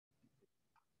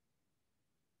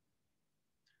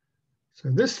So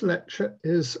this lecture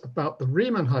is about the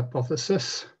Riemann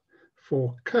hypothesis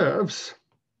for curves,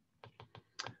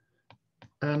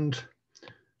 and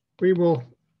we will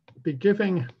be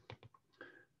giving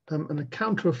an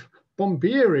account of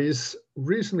Bombieri's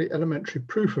reasonably elementary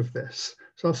proof of this.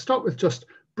 So I'll start with just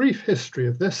brief history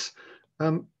of this.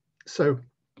 So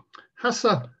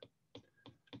Hasse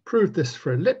proved this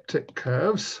for elliptic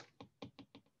curves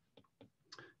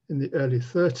in the early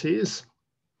 30s.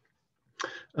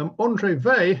 Andre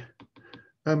Weil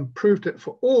proved it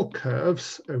for all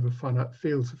curves over finite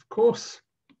fields, of course,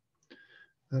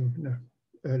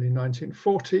 early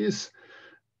 1940s.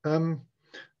 And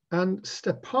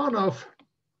Stepanov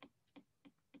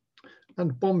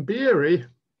and Bombieri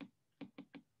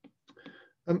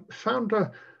found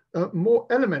a more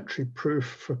elementary proof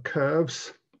for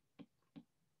curves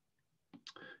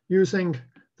using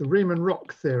the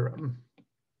Riemann-Roch theorem.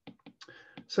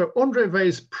 So Andre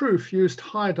Weil's proof used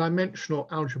higher dimensional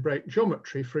algebraic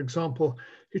geometry. For example,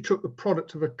 he took the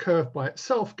product of a curve by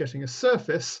itself, getting a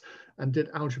surface, and did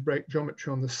algebraic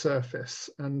geometry on the surface.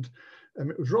 And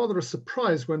it was rather a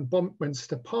surprise when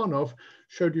Stepanov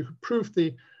showed you could prove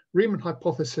the Riemann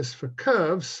hypothesis for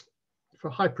curves,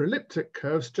 for hyperelliptic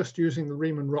curves, just using the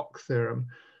Riemann-Roch theorem.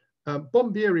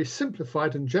 Bombieri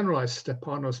simplified and generalized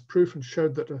Stepanov's proof and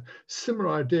showed that a similar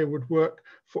idea would work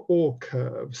for all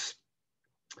curves.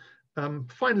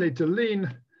 Finally, Deligne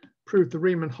proved the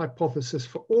Riemann hypothesis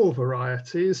for all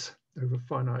varieties over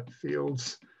finite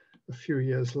fields a few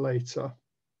years later.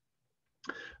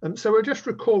 So we'll just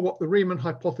recall what the Riemann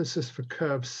hypothesis for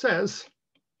curves says.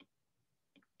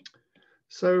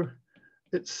 So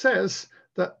it says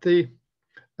that the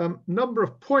number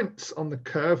of points on the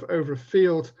curve over a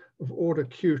field of order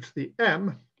q to the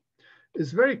m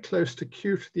is very close to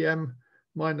q to the m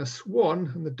minus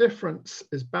 1, and the difference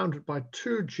is bounded by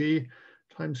 2g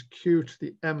times q to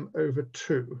the m over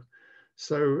 2.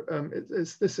 So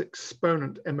it's this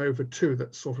exponent m over 2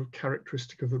 that's sort of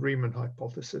characteristic of the Riemann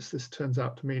hypothesis. This turns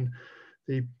out to mean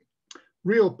the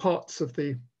real parts of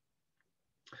the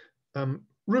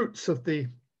roots of the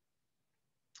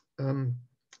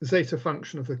zeta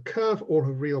function of the curve, or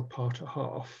a real part a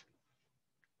half.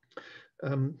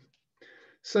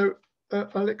 So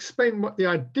I'll explain what the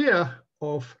idea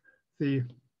of the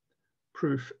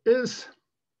proof is.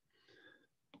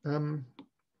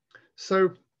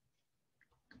 So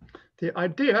the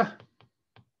idea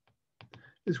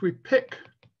is we pick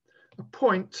a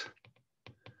point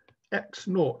x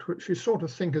naught, which we sort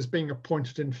of think as being a point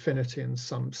at infinity in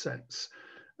some sense.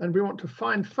 And we want to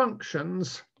find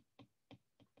functions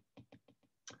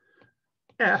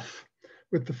f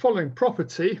with the following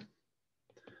property.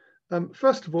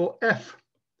 First of all, f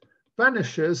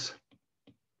vanishes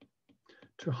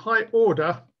to high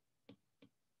order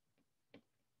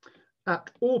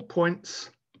at all points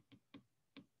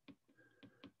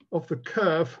of the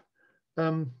curve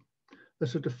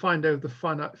that are defined over the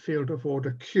finite field of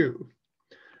order q.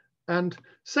 And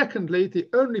secondly, the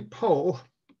only pole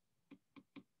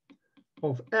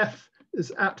of f is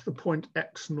at the point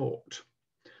x naught.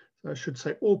 So I should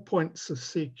say all points of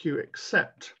CQ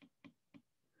except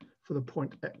for the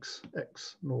point x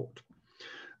naught.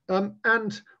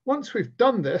 And once we've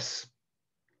done this,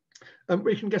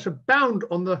 we can get a bound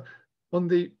on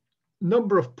the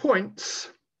number of points.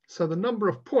 So the number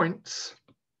of points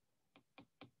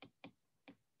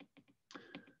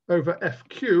over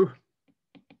FQ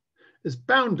is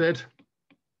bounded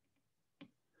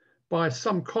by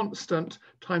some constant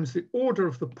times the order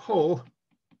of the pole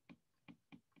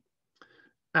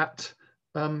at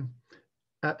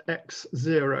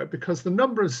x0, because the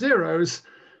number of zeros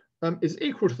is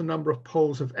equal to the number of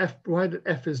poles of f, provided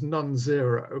f is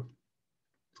non-zero.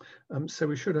 So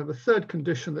we should have a third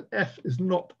condition that f is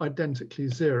not identically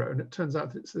 0. And it turns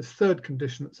out that it's this third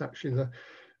condition that's actually a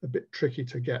bit tricky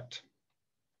to get.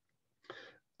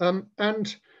 We're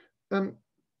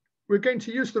going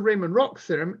to use the Riemann-Roch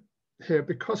theorem here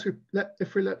because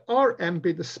if we let Rm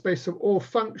be the space of all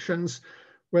functions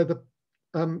where the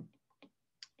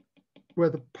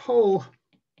pole,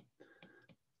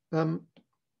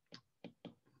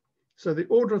 so the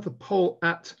order of the pole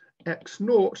at x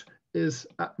naught is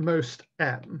at most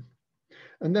m.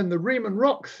 And then the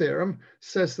Riemann-Roch theorem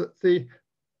says that the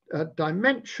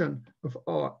dimension of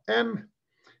Rm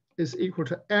is equal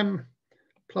to m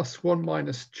plus 1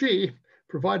 minus g,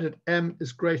 provided m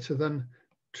is greater than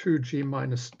 2g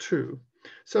minus 2.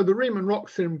 So the Riemann-Roch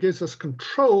theorem gives us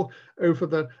control over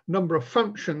the number of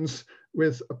functions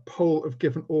with a pole of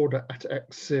given order at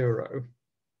x0.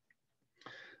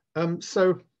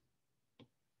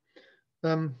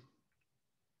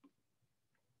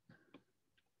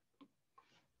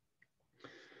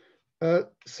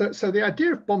 So the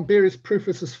idea of Bombieri's proof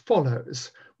is as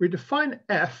follows. We define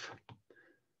f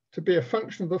to be a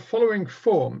function of the following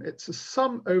form. It's a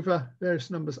sum over various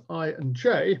numbers I and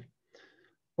j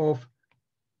of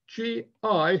gi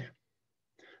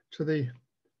to the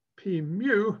p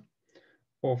mu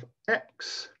of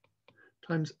x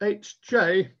times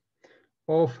hj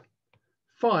of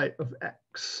phi of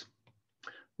x,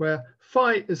 where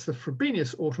phi is the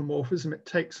Frobenius automorphism. It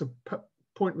takes a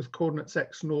point with coordinates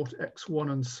x0,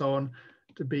 x1, and so on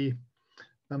to be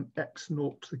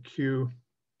x0 to the q,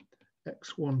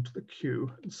 x1 to the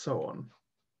q, and so on.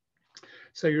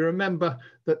 So you remember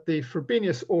that the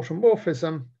Frobenius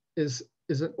automorphism is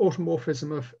an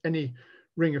automorphism of any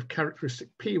ring of characteristic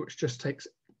p, which just takes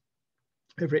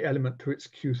every element to its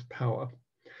qth power.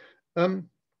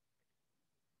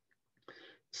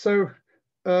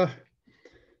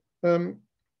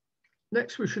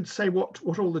 Next we should say what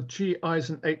all the gi's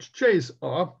and hj's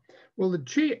are. Well, the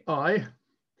gi are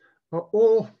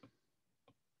all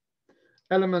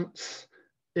elements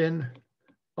in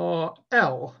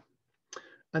RL,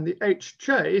 and the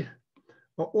hj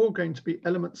are all going to be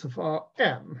elements of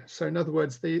Rm. So in other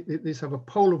words, these have a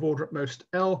pole of order at most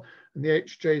L, and the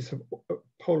hj's have a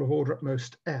pole of order at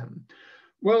most M.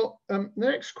 Well, the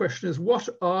next question is, what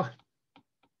are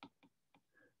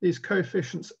these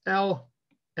coefficients L,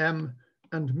 M,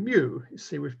 and mu? You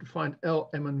see, we've defined L,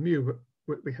 M, and mu,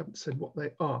 but we haven't said what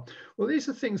they are. Well, these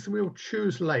are things that we will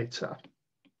choose later.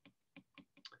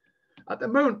 At the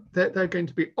moment, they're going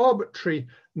to be arbitrary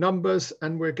numbers,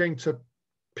 and we're going to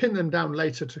pin them down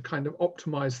later to kind of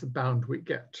optimize the bound we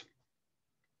get.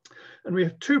 And we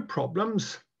have two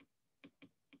problems.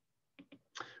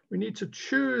 We need to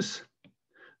choose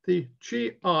the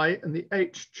gi and the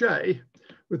hj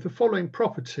with the following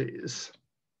properties.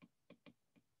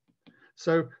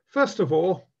 So first of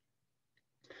all,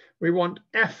 we want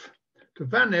f to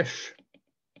vanish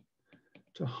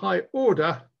to high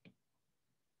order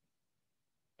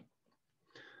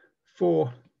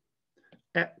for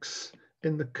x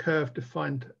in the curve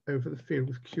defined over the field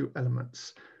with q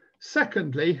elements.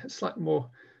 Secondly, a slightly more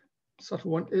subtle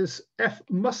one is f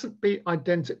mustn't be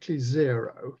identically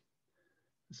zero.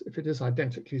 If it is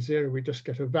identically zero, we just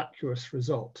get a vacuous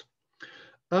result.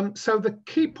 So the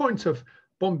key point of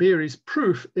Bombieri's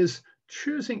proof is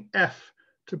choosing f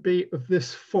to be of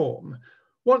this form.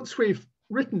 Once we've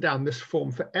written down this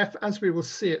form for f, as we will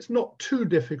see, it's not too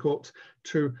difficult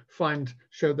to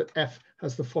show that f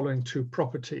has the following two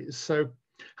properties. So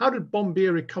how did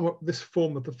Bombieri come up with this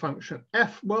form of the function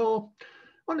f? Well,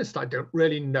 honest, I don't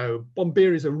really know.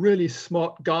 Bombieri's a really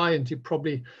smart guy, and he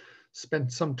probably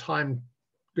spent some time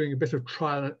doing a bit of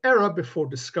trial and error before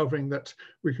discovering that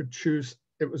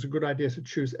it was a good idea to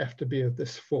choose f to be of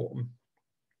this form.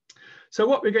 So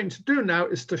what we're going to do now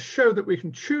is to show that we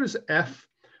can choose f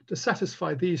to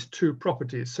satisfy these two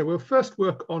properties. So we'll first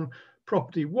work on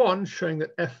property 1, showing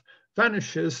that f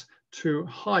vanishes to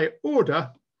high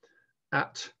order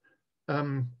at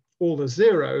all the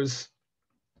zeros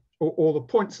or all the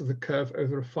points of the curve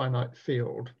over a finite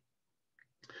field.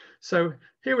 So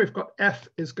here we've got f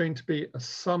is going to be a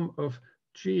sum of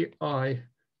gi to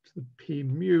the p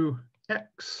mu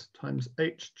x times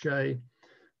hj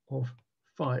of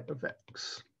phi of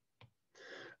x.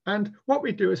 And what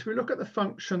we do is we look at the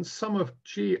function sum of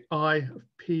gi of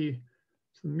p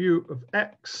to the mu of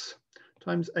x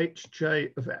times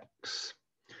hj of x.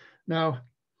 Now,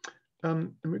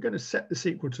 and we're going to set this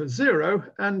equal to 0,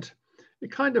 and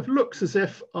it kind of looks as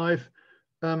if I've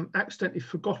accidentally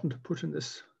forgotten to put in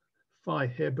this phi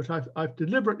here, but I've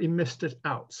deliberately missed it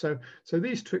out. So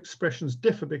these two expressions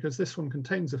differ because this one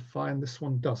contains a phi and this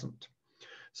one doesn't.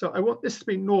 So I want this to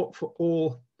be 0 for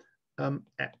all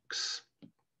x.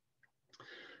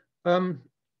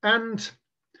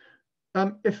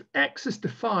 If x is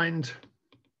defined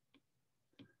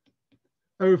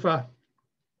over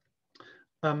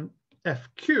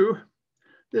fq,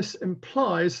 this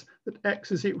implies that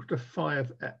x is equal to phi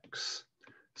of x.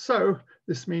 So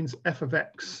this means f of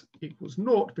x equals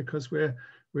 0 because we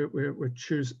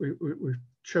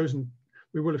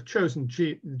will have chosen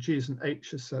g's and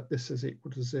h's, so this is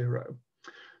equal to 0.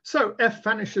 So f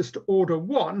vanishes to order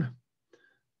 1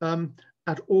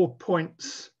 at all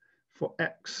points for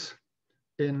x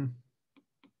in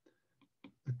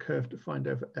the curve defined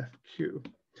over fq.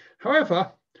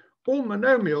 However, all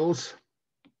monomials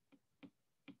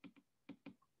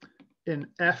in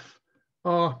f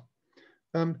are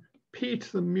p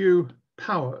to the mu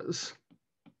powers.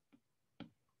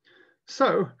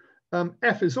 So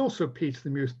f is also p to the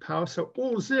mu's power, so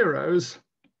all zeros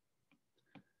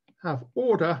have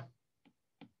order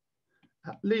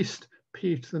at least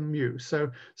p to the mu.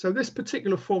 So this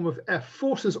particular form of f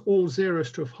forces all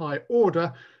zeros to have high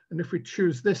order. And if we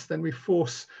choose this, then we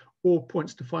force all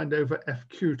points defined over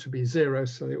fq to be 0.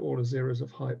 So the order zeros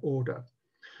of high order.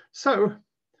 So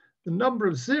the number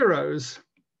of zeros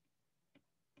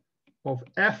of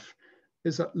f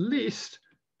is at least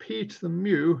p to the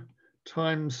mu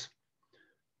times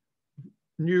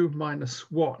nu minus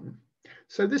 1.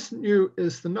 So this nu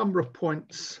is the number of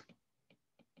points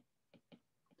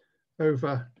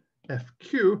over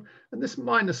fq, and this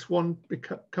minus 1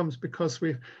 comes because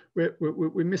we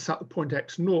miss out the point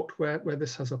x0 where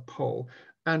this has a pole.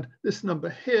 And this number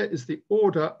here is the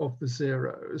order of the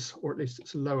zeros, or at least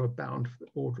it's a lower bound for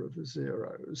the order of the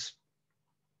zeros.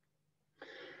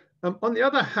 On the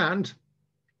other hand,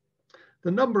 the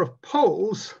number of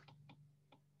poles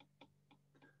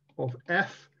of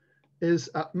f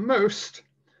is at most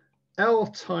L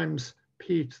times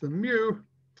p to the mu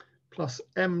plus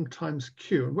m times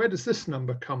q. And where does this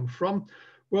number come from?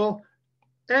 Well,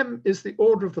 m is the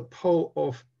order of the pole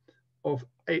of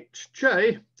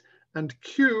hj, and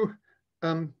q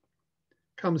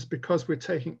comes because we're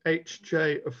taking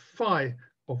hj of phi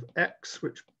of x,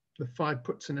 which the phi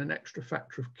puts in an extra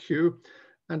factor of q.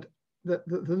 And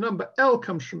the number L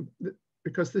comes from,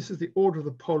 because this is the order of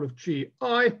the pole of gi,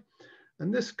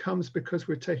 and this comes because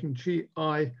we're taking gi to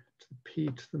the p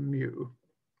to the mu.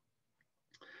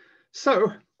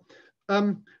 So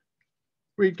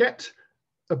we get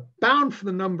a bound for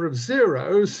the number of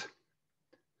zeros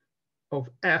of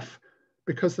f,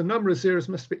 because the number of zeros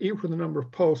must be equal to the number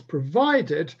of poles,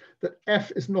 provided that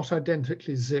f is not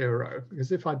identically 0.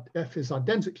 Because if f is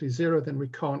identically 0, then we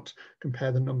can't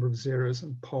compare the number of zeros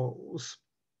and poles.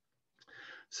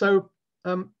 So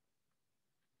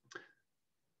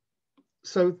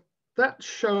so that's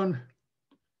shown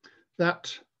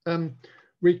that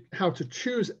how to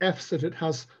choose f so that it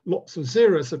has lots of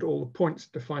zeros at all the points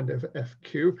defined over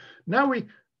fq. Now we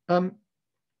come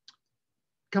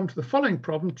to the following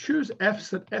problem: choose f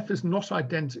so that f is not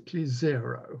identically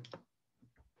 0.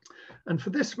 And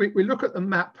for this, we look at the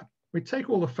map. We take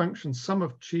all the functions, sum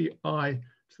of gi to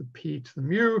the p to the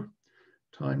mu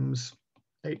times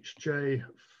hj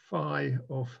phi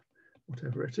of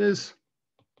whatever it is.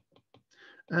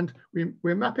 And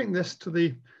we're mapping this to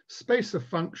the space of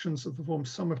functions of the form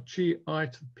sum of gi to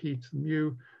the p to the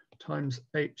mu times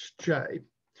hj.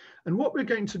 And what we're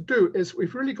going to do is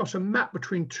we've really got a map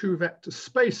between two vector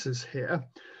spaces here,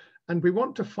 and we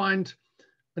want to find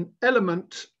an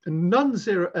element, a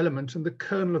non-zero element in the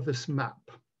kernel of this map.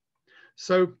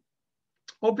 So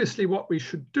obviously what we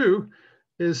should do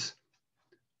is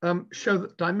show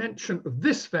that dimension of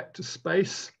this vector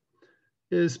space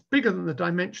is bigger than the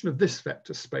dimension of this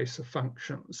vector space of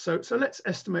functions. So let's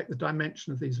estimate the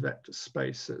dimension of these vector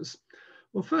spaces.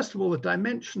 Well, first of all, the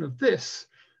dimension of this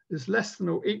is less than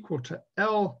or equal to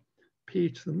L p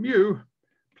to the mu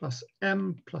plus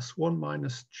m plus 1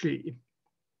 minus g.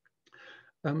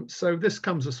 So this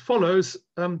comes as follows.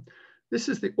 This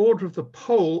is the order of the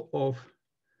pole of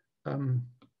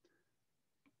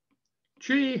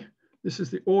g. This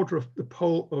is the order of the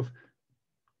pole of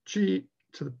g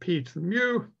to the p to the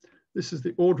mu. This is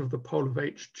the order of the pole of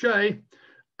hj.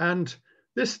 And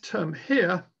this term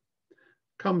here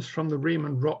comes from the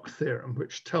Riemann-Roch theorem,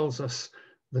 which tells us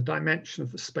the dimension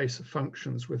of the space of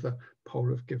functions with a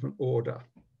pole of given order.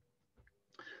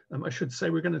 I should say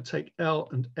we're going to take L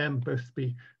and M both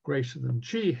be greater than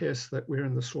G here, so that we're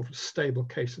in the sort of stable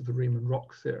case of the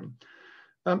Riemann-Roch theorem.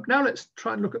 Now let's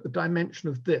try and look at the dimension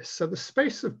of this. So the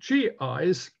space of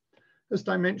GIs has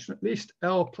dimension at least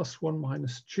L plus 1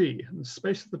 minus G, and the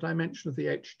space of the dimension of the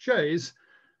HJs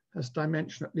has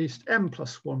dimension at least M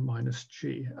plus 1 minus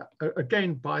G,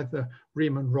 again by the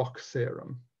Riemann-Roch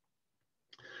theorem.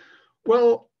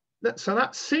 Well, so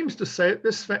that seems to say that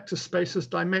this vector space has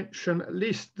dimension at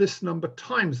least this number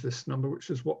times this number,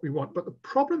 which is what we want. But the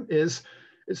problem is,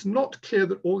 it's not clear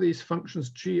that all these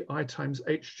functions gi times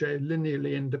hj are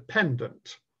linearly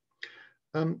independent.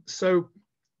 So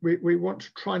we want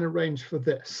to try and arrange for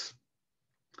this.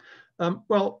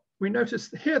 Well, we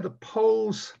notice here the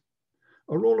poles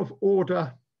are all of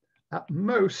order at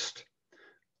most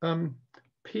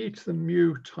p to the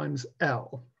mu times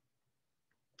L.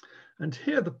 And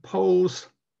here the poles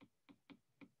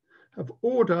have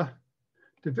order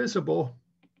divisible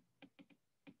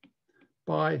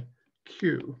by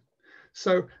Q.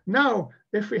 So now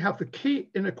if we have the key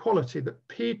inequality that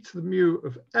P to the mu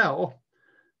of L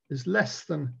is less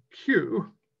than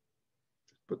Q,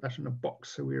 put that in a box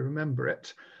so we remember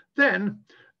it, then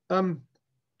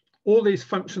all these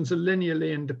functions are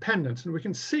linearly independent. And we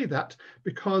can see that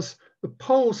because the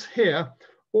poles here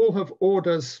all have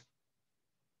orders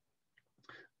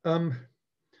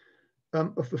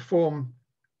of the form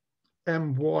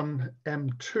m1,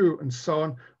 m2, and so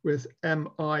on, with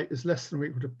mi is less than or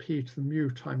equal to p to the mu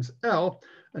times l.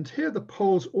 And here the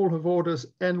poles all have orders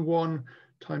n1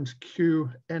 times q,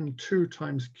 n2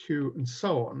 times q, and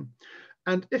so on.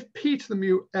 And if p to the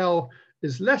mu l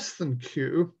is less than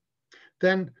q,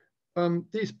 then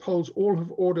these poles all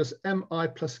have orders mi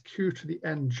plus q to the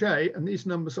nj, and these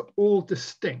numbers are all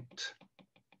distinct,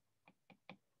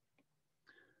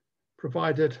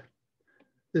 provided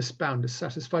this bound is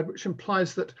satisfied, which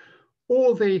implies that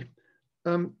all the,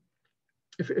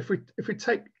 if we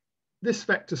take this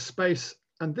vector space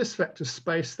and this vector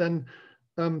space, then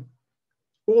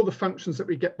all the functions that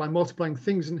we get by multiplying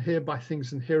things in here by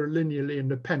things in here are linearly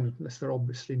independent, unless they're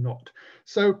obviously not.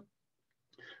 So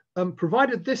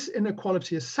provided this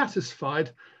inequality is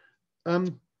satisfied,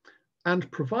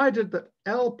 and provided that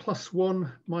L plus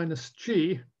 1 minus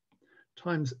G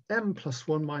times M plus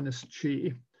 1 minus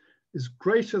G is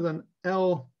greater than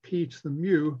L p to the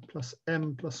mu plus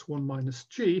M plus 1 minus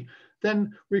G,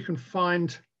 then we can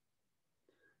find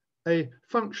a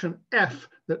function f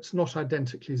that's not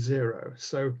identically 0.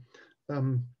 So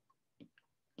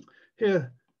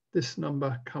here, this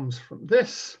number comes from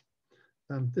this,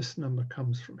 and this number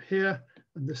comes from here,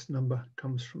 and this number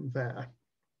comes from there.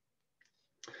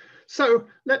 So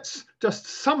let's just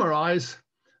summarize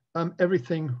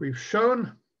everything we've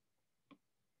shown.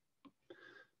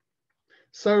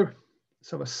 So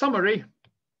a summary.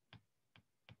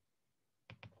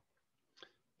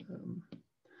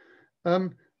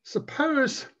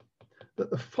 Suppose that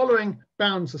the following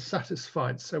bounds are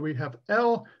satisfied. So we have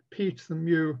L p to the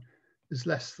mu is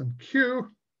less than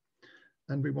q,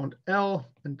 and we want L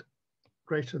and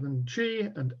greater than G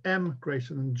and M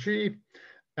greater than G.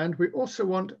 And we also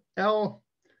want L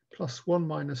plus 1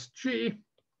 minus G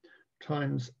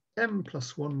times M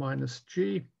plus 1 minus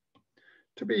G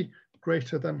to be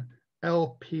greater than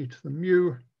L p to the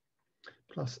mu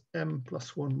plus M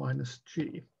plus 1 minus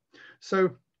G.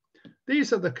 So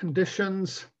these are the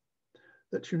conditions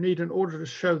that you need in order to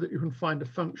show that you can find a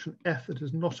function f that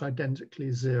is not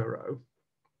identically 0.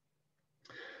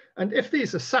 And if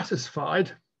these are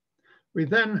satisfied, we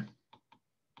then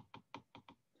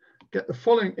get the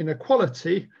following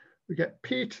inequality. We get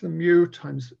p to the mu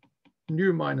times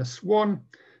mu minus 1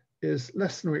 is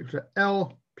less than or equal to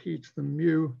L p to the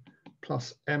mu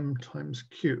plus M times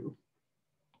Q.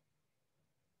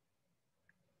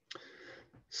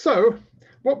 So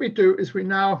what we do is we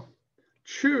now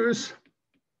choose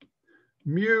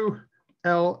mu,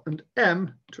 L, and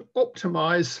M to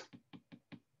optimize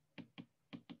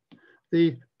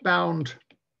the bound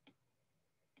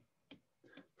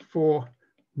for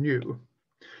nu.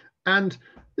 And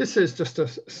this is just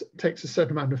takes a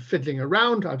certain amount of fiddling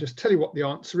around. I'll just tell you what the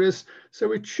answer is. So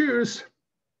we choose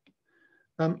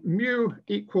mu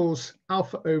equals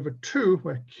alpha over 2,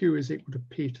 where q is equal to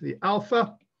p to the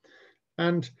alpha.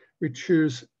 And we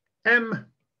choose m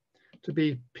to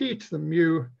be p to the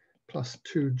mu plus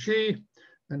 2g.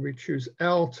 And we choose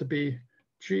L to be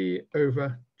g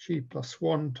over g plus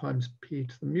 1 times p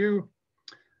to the mu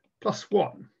plus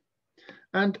 1.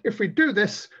 And if we do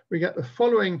this, we get the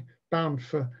following bound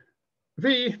for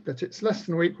v, that it's less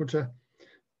than or equal to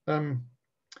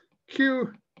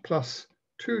q plus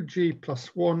 2g plus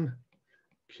 1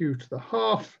 q to the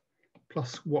half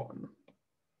plus 1.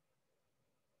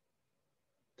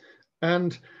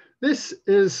 And this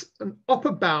is an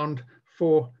upper bound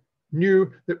for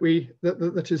nu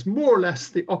that is more or less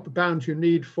the upper bound you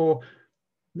need for,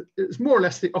 it's more or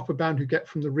less the upper bound you get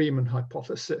from the Riemann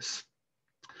hypothesis.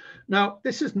 Now,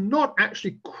 this is not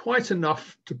actually quite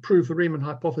enough to prove the Riemann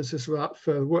hypothesis without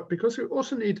further work, because we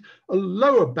also need a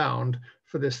lower bound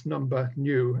for this number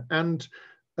nu. And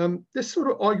this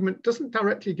sort of argument doesn't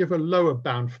directly give a lower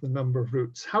bound for the number of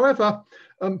roots. However,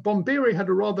 Bombieri had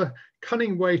a rather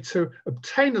cunning way to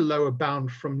obtain a lower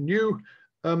bound from nu,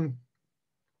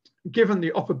 given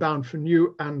the upper bound for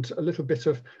nu and a little bit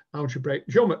of algebraic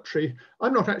geometry.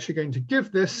 I'm not actually going to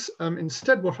give this.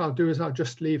 Instead, what I'll do is I'll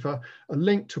just leave a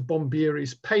link to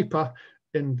Bombieri's paper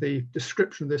in the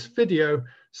description of this video,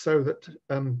 so that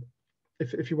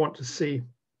if you want to see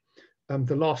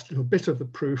the last little bit of the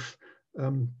proof,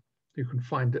 you can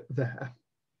find it there.